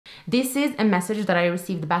This is a message that I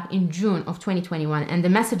received back in June of 2021, and the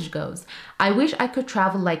message goes, "I wish I could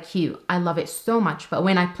travel like you. I love it so much, but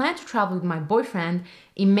when I plan to travel with my boyfriend,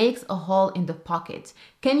 it makes a hole in the pocket.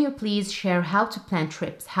 Can you please share how to plan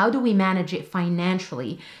trips? How do we manage it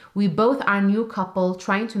financially? We both are a new couple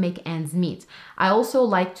trying to make ends meet. I also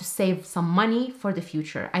like to save some money for the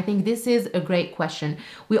future." I think this is a great question.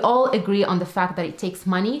 We all agree on the fact that it takes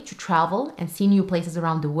money to travel and see new places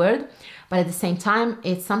around the world, but at the same time,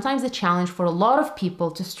 it's sometimes a challenge for a lot of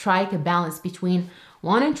people to strike a balance between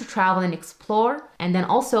wanting to travel and explore, and then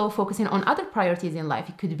also focusing on other priorities in life.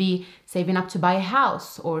 It could be saving up to buy a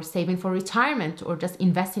house, or saving for retirement, or just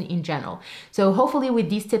investing in general. So hopefully with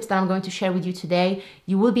these tips that I'm going to share with you today,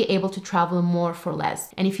 you will be able to travel more for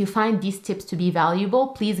less. And if you find these tips to be valuable,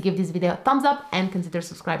 please give this video a thumbs up and consider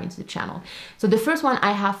subscribing to the channel. So the first one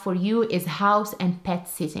I have for you is house and pet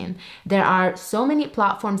sitting. There are so many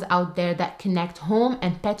platforms out there that connect home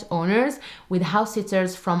and pet owners with house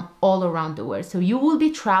sitters from all around the world. So you will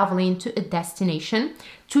be traveling to a destination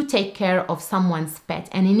to take care of someone's pet,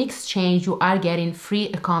 and in exchange you are getting free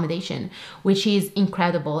accommodation, which is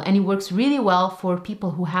incredible. And it works really well for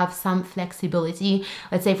people who have some flexibility.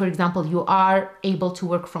 Let's say, for example, you are able to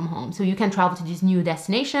work from home, so you can travel to this new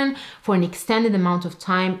destination for an extended amount of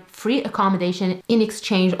time, free accommodation in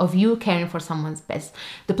exchange of you caring for someone's pet.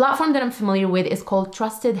 The platform that I'm familiar with is called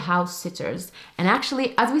Trusted House Sitters, and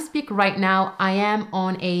actually as we speak right now, I am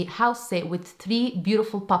on a house sit with 3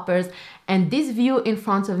 beautiful puppers, and this view in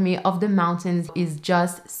front of me of the mountains is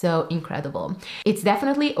just so incredible. It's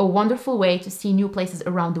definitely a wonderful way to see new places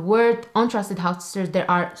around the world. On Trusted House Sitters, there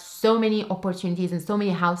are so many opportunities and so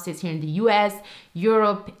many houses here in the US,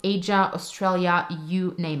 Europe, Asia, Australia,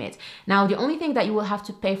 you name it. Now, the only thing that you will have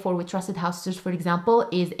to pay for with Trusted House Sitters, for example,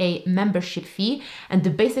 is a membership fee, and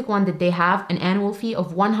the basic one that they have an annual fee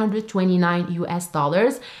of $129 US.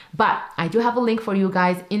 But I do have a link for you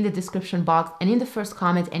guys in the description box and in the first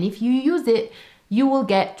comment, and if you use it, you will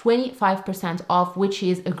get 25% off, which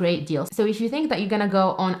is a great deal. So if you think that you're gonna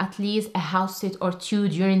go on at least a house sit or 2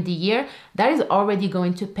 during the year, that is already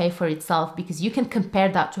going to pay for itself, because you can compare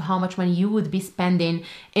that to how much money you would be spending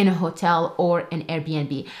in a hotel or an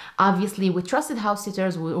Airbnb. Obviously, with Trusted House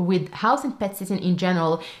Sitters, with house and pet sitting in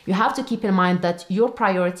general, you have to keep in mind that your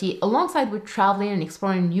priority, alongside with traveling and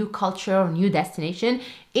exploring new culture or new destination,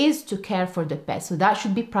 is to care for the pet. So that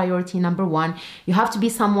should be priority number 1. You have to be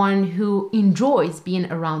someone who enjoys being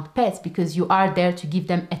around pets, because you are there to give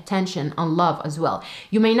them attention and love as well.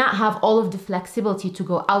 You may not have all of the flexibility to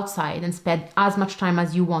go outside and spend as much time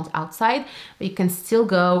as you want outside, but you can still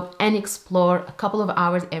go and explore a couple of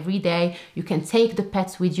hours every day. You can take the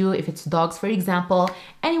pets with you, if it's dogs, for example,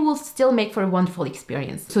 and it will still make for a wonderful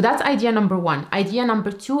experience. So that's idea number 1. Idea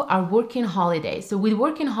number 2 are working holidays. So with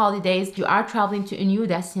working holidays, you are traveling to a new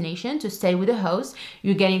destination to stay with a host.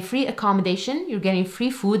 You're getting free accommodation, you're getting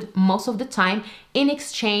free food most of the time in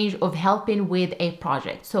exchange of helping with a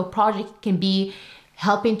project. So project can be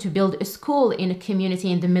helping to build a school in a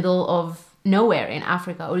community in the middle of nowhere in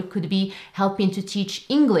Africa, or it could be helping to teach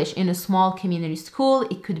English in a small community school.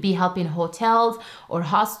 It could be helping hotels or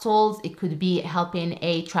hostels. It could be helping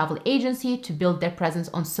a travel agency to build their presence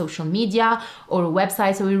on social media or a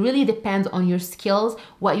website. So it really depends on your skills,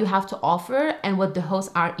 what you have to offer, and what the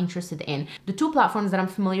hosts are interested in. The 2 platforms that I'm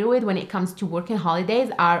familiar with when it comes to working holidays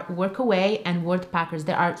are Workaway and Worldpackers.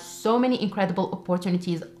 There are so many incredible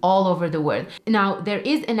opportunities all over the world. Now, there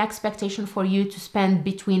is an expectation for you to spend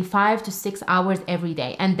between 5 to 6 hours every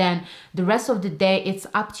day, and then the rest of the day it's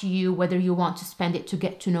up to you whether you want to spend it to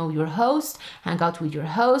get to know your host, hang out with your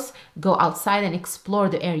host, go outside and explore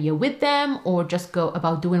the area with them, or just go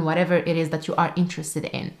about doing whatever it is that you are interested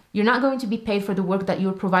in. You're not going to be paid for the work that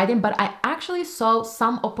you're providing, but I actually saw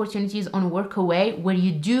some opportunities on Workaway where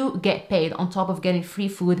you do get paid on top of getting free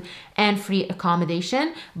food and free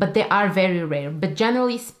accommodation, but they are very rare. But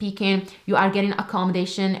generally speaking, you are getting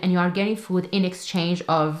accommodation and you are getting food in exchange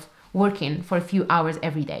of working for a few hours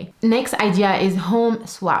every day. Next idea is home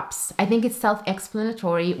swaps. I think it's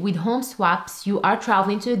self-explanatory. With home swaps, you are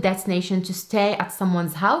traveling to a destination to stay at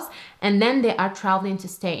someone's house, and then they are traveling to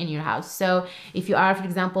stay in your house. So if you are, for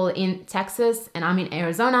example, in Texas and I'm in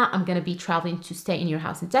Arizona, I'm gonna be traveling to stay in your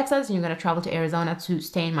house in Texas, and you're gonna travel to Arizona to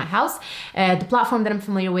stay in my house. The platform that I'm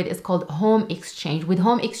familiar with is called Home Exchange. With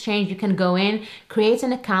Home Exchange, you can go in, create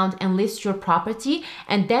an account and list your property,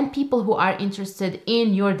 and then people who are interested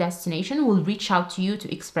in your destination will reach out to you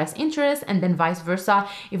to express interest, and then vice versa.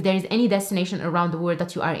 If there is any destination around the world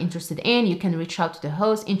that you are interested in, you can reach out to the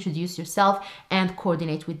host, introduce yourself, and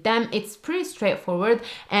coordinate with them. It's pretty straightforward.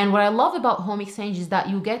 And what I love about home exchange is that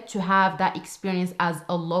you get to have that experience as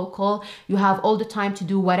a local. You have all the time to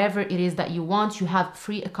do whatever it is that you want. You have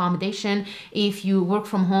free accommodation. If you work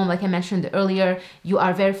from home, like I mentioned earlier, you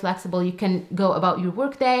are very flexible. You can go about your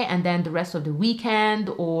workday, and then the rest of the weekend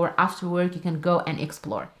or after work, you can go and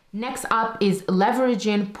explore. Next up is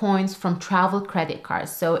leveraging points from travel credit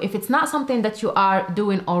cards. So if it's not something that you are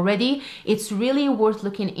doing already, it's really worth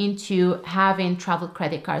looking into having travel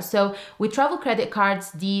credit cards. So with travel credit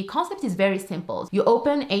cards, the concept is very simple. You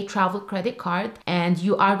open a travel credit card and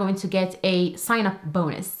you are going to get a sign-up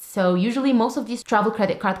bonus. So usually most of these travel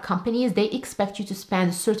credit card companies, they expect you to spend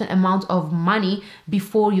a certain amount of money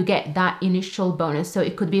before you get that initial bonus. So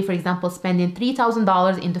it could be, for example, spending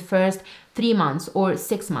 $3,000 in the first 3 months or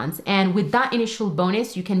 6 months. And with that initial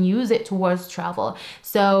bonus, you can use it towards travel.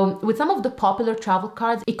 So with some of the popular travel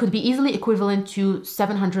cards, it could be easily equivalent to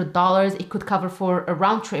 $700. It could cover for a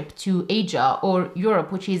round trip to Asia or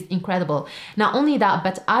Europe, which is incredible. Not only that,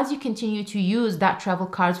 but as you continue to use that travel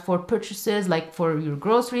cards for purchases, like for your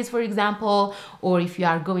groceries, for example, or if you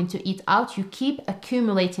are going to eat out, you keep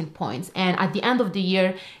accumulating points. And at the end of the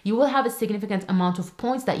year, you will have a significant amount of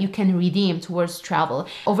points that you can redeem towards travel.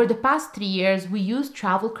 Over the past 3 years, we used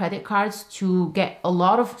travel credit cards to get a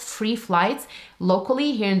lot of free flights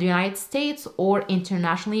locally here in the United States or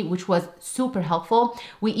internationally, which was super helpful.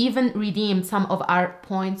 We even redeemed some of our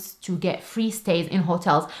points to get free stays in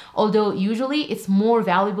hotels, although usually it's more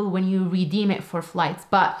valuable when you redeem it for flights.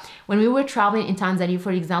 But when we were traveling in Tanzania,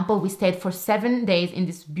 for example, we stayed for 7 days in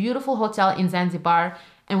this beautiful hotel in Zanzibar,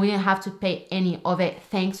 and we didn't have to pay any of it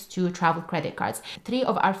thanks to travel credit cards. 3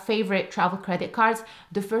 of our favorite travel credit cards.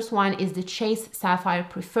 The first one is the Chase Saphire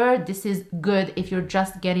Preferred. This is good if you're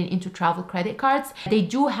just getting into travel credit cards. They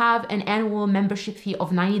do have an annual membership fee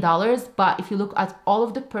of $90, but if you look at all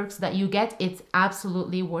of the perks that you get, it's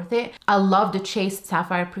absolutely worth it. I love the Chase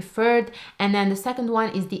Saphire Preferred. And then the second one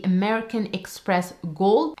is the American Express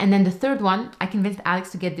Gold. And then the third one, I convinced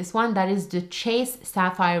Alex to get this one, that is the Chase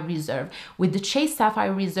Saphire Reserve. With the Chase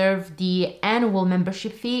Saphire Reserve, the annual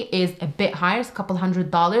membership fee is a bit higher, it's a couple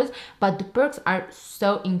 $100s, but the perks are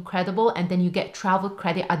so incredible. And then you get travel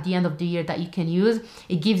credit at the end of the year that you can use.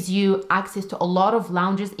 It gives you access to a lot of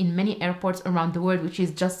lounges in many airports around the world, which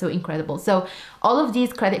is just so incredible. So all of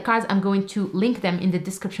these credit cards, I'm going to link them in the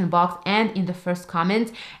description box and in the first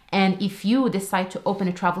comment. And if you decide to open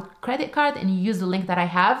a travel credit card and you use the link that I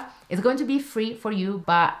have, it's going to be free for you,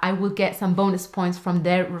 but I will get some bonus points from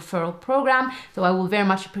their referral program. So I will very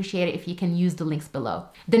much appreciate it if you can use the links below.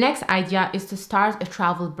 The next idea is to start a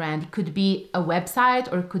travel brand. It could be a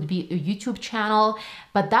website or it could be a YouTube channel,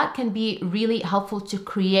 but that can be really helpful to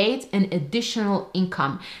create an additional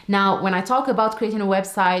income. Now, when I talk about creating a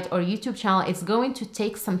website or a YouTube channel, it's going to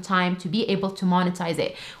take some time to be able to monetize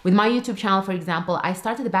it. With my YouTube channel, for example, I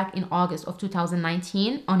started back in August of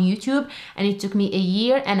 2019 on YouTube, and it took me a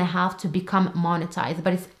year and a half to become monetized,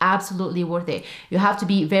 but it's absolutely worth it. You have to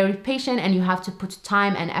be very patient and you have to put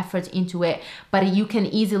time and effort into it, but you can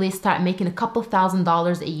easily start making a couple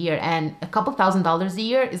 $1,000s a year, and a couple $1,000s a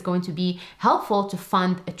year is going to be helpful to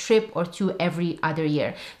fund a trip or 2 every other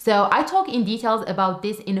year. So I talk in details about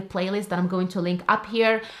this in a playlist that I'm going to link up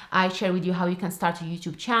here. I share with you how you can start a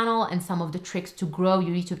YouTube channel and some of the tricks to grow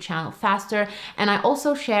your YouTube channel faster. And I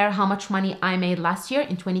also share how much money I made last year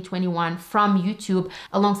in 2021 from YouTube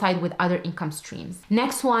alongside with other income streams.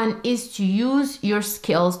 Next one is to use your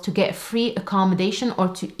skills to get free accommodation or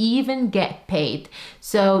to even get paid.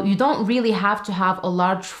 So you don't really have to have a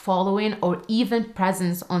large following or even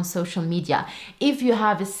presence on social media. If you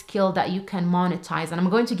have a skill that you can monetize, and I'm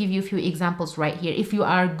going to give you a few examples right here. If you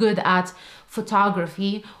are good at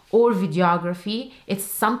photography or videography, it's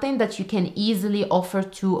something that you can easily offer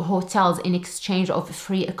to hotels in exchange of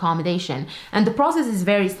free accommodation. And the process is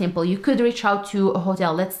very simple. You could reach out to a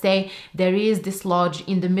hotel. Let's say there is this lodge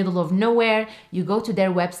in the middle of nowhere. You go to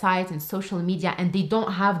their website and social media, and they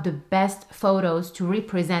don't have the best photos to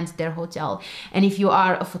represent their hotel. And if you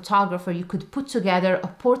are a photographer, you could put together a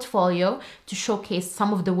portfolio to showcase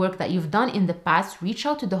some of the work that you've done in the past. Reach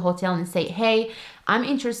out to the hotel and say, hey, I'm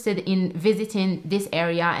interested in visiting this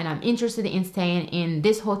area and I'm interested in staying in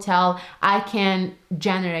this hotel. I can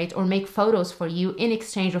generate or make photos for you in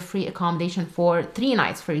exchange of free accommodation for 3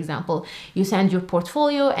 nights, for example. You send your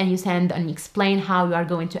portfolio and you send and explain how you are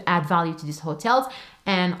going to add value to these hotels,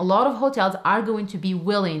 And a lot of hotels are going to be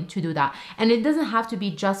willing to do that. And it doesn't have to be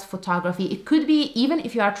just photography. It could be even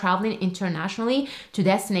if you are traveling internationally to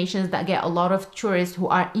destinations that get a lot of tourists who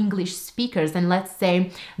are English speakers, and let's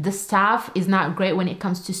say the staff is not great when it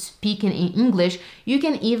comes to speaking in English, you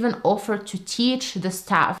can even offer to teach the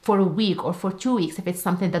staff for a week or for 2 weeks if it's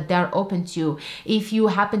something that they're open to. If you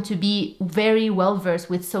happen to be very well versed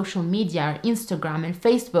with social media, Instagram and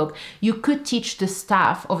Facebook, you could teach the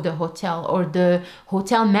staff of the hotel or the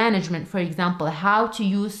hotel management, for example, how to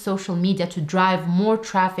use social media to drive more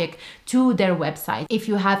traffic to their website. If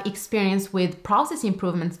you have experience with process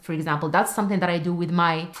improvements, for example, that's something that I do with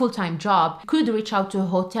my full-time job. You could reach out to a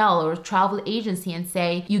hotel or a travel agency and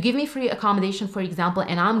say, you give me free accommodation, for example,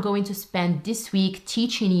 and I'm going to spend this week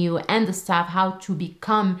teaching you and the staff how to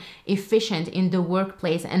become efficient in the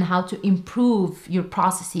workplace and how to improve your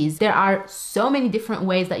processes. There are so many different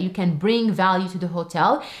ways that you can bring value to the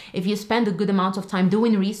hotel if you spend a good amount of time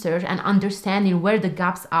doing research and understanding where the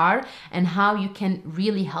gaps are and how you can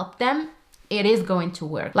really help them. It is going to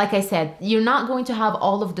work. Like I said, you're not going to have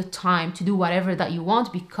all of the time to do whatever that you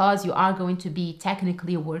want because you are going to be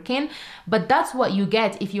technically working, but that's what you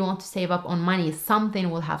get if you want to save up on money. Something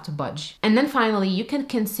will have to budge. And then finally, you can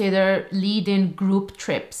consider leading group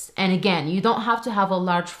trips. And again, you don't have to have a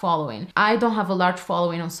large following. I don't have a large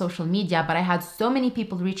following on social media, but I had so many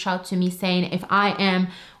people reach out to me saying if I am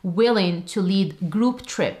willing to lead group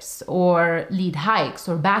trips or lead hikes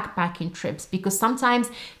or backpacking trips, because sometimes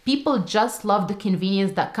people just love the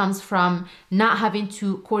convenience that comes from not having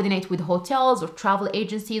to coordinate with hotels or travel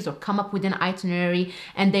agencies or come up with an itinerary,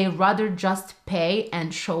 and they rather just pay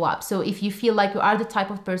and show up. So if you feel like you are the type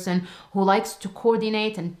of person who likes to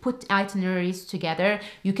coordinate and put itineraries together,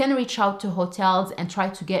 you can reach out to hotels and try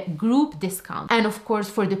to get group discounts. And of course,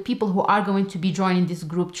 for the people who are going to be joining this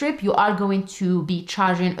group trip, you are going to be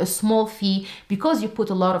charging a small fee because you put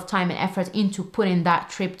a lot of time and effort into putting that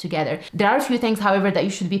trip together. There are a few things, however, that you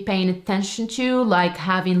should be paying attention to, like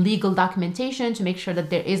having legal documentation to make sure that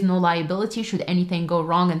there is no liability should anything go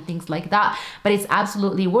wrong and things like that. But it's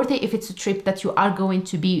absolutely worth it. If it's a trip that you are going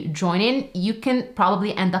to be joining, you can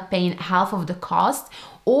probably end up paying half of the cost,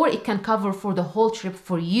 or it can cover for the whole trip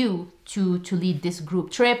for you to lead this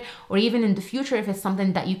group trip. Or even in the future, if it's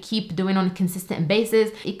something that you keep doing on a consistent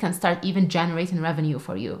basis, it can start even generating revenue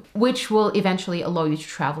for you, which will eventually allow you to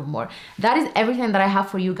travel more. That is everything that I have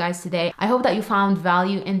for you guys today. I hope that you found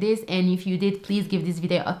value in this, and if you did, please give this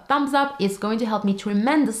video a thumbs up. It's going to help me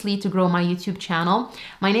tremendously to grow my YouTube channel.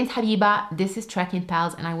 My name's Habiba, this is Trekking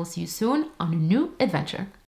Pals, and I will see you soon on a new adventure.